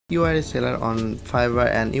You are a seller on Fiverr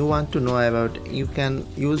and you want to know about you can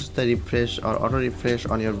use the refresh or auto refresh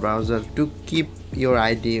on your browser to keep your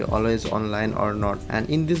ID always online or not. And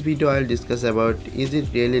in this video I'll discuss about is it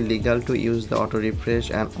really legal to use the auto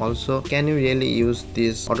refresh, and also can you really use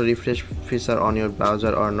this auto refresh feature on your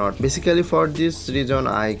browser or not. Basically for this reason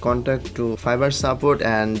I contact to Fiverr Support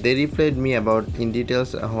and they replied me about in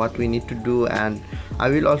details what we need to do, and I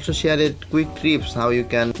will also share a quick tips how you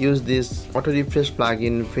can use this auto refresh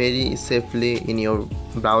plugin very safely in your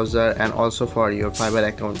browser and also for your Fiverr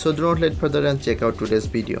account. So do not let further and check out today's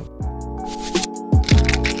video.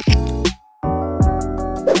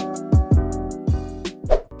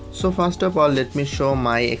 So first of all, let me show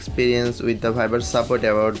my experience with the Fiverr Support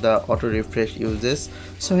about the auto refresh uses.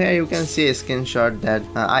 So here you can see a screenshot that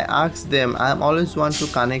I asked them, I always want to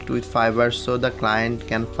connect with Fiverr so the client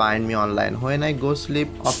can find me online. When I go sleep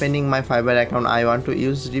opening my Fiverr account, I want to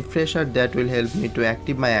use refresher that will help me to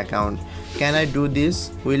active my account. Can I do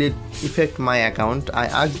this? Will it affect my account? I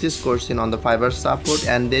asked this question on the Fiverr Support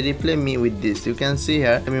and they reply me with this. You can see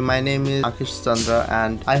here, my name is Akish Chandra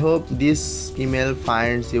and I hope this email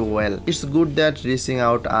finds you well. It's good that reaching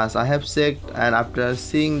out us. I have checked and after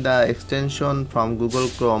seeing the extension from Google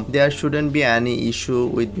Chrome, there shouldn't be any issue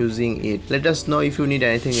with using it. Let us know if you need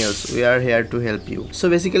anything else. We are here to help you. So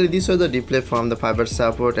basically this was the reply from the Fiverr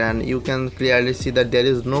Support and you can clearly see that there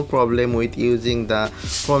is no problem with using the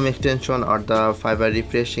Chrome extension or the Fiverr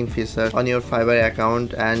refreshing feature on your Fiverr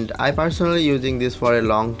account, and I personally using this for a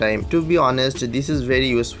long time. To be honest, this is very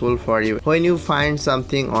useful for you. When you find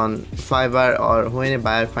something on Fiverr or when a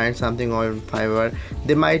buyer finds something on Fiverr,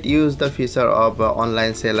 they might use the feature of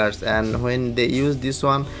online sellers, and when they use this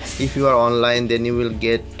one, if you are online then you will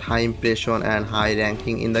get high impression and high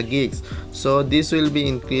ranking in the gigs. So this will be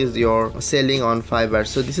increase your selling on Fiverr.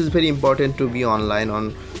 So this is very important to be online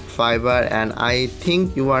on Fiverr, and I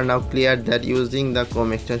think you are now clear that using the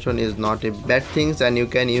Chrome extension is not a bad thing and you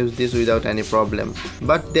can use this without any problem.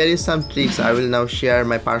 But there is some tricks. I will now share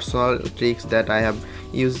my personal tricks that I have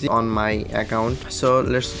used on my account. So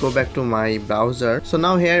let's go back to my browser. So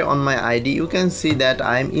now here on my ID you can see that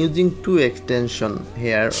I am using two extension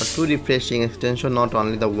here, or two refreshing extension, not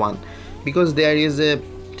only the one, because there is a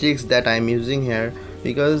tricks that I am using here.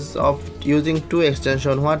 Because of using two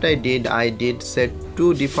extension, what I did set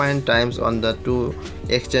two different times on the two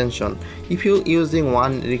extension. If you using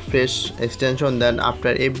one refresh extension, then after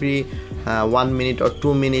every 1 minute or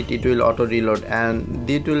 2 minutes it will auto reload, and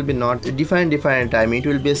it will be not different time. It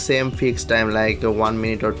will be same fixed time like 1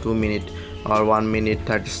 minute or 2 minutes or 1 minute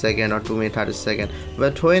 30 seconds or 2 minutes 30 seconds.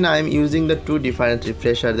 But when I am using the two different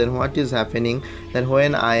refresher, then what is happening, then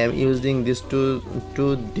when I am using these two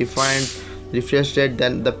different refresh rate,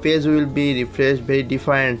 then the page will be refreshed very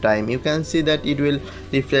different time. You can see that it will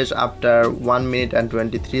refresh after 1 minute and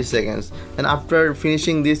 23 seconds, and after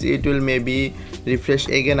finishing this it will maybe refresh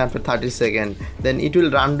again after 30 seconds. Then it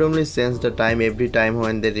will randomly change the time every time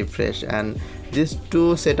when they refresh, and this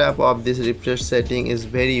two setup of this refresh setting is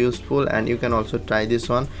very useful and you can also try this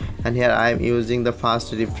one. And here I am using the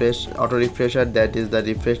fast refresh auto refresher, that is the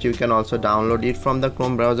refresh. You can also download it from the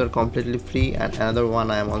Chrome browser completely free, and another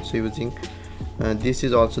one I am also using. This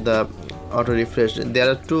is also the auto refresh. There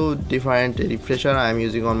are two different refresher I am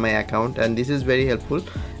using on my account, and this is very helpful,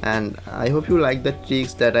 and I hope you like the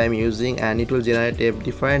tricks that I am using, and it will generate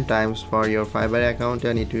different times for your Fiverr account,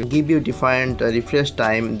 and it will give you different refresh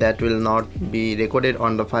time that will not be recorded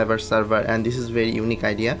on the Fiverr server, and this is very unique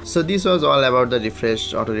idea. So this was all about the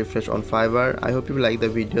refresh auto refresh on Fiverr. I hope you like the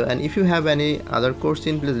video, and if you have any other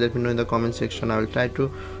question, please let me know in the comment section. I will try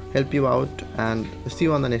to help you out, and see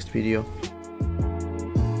you on the next video.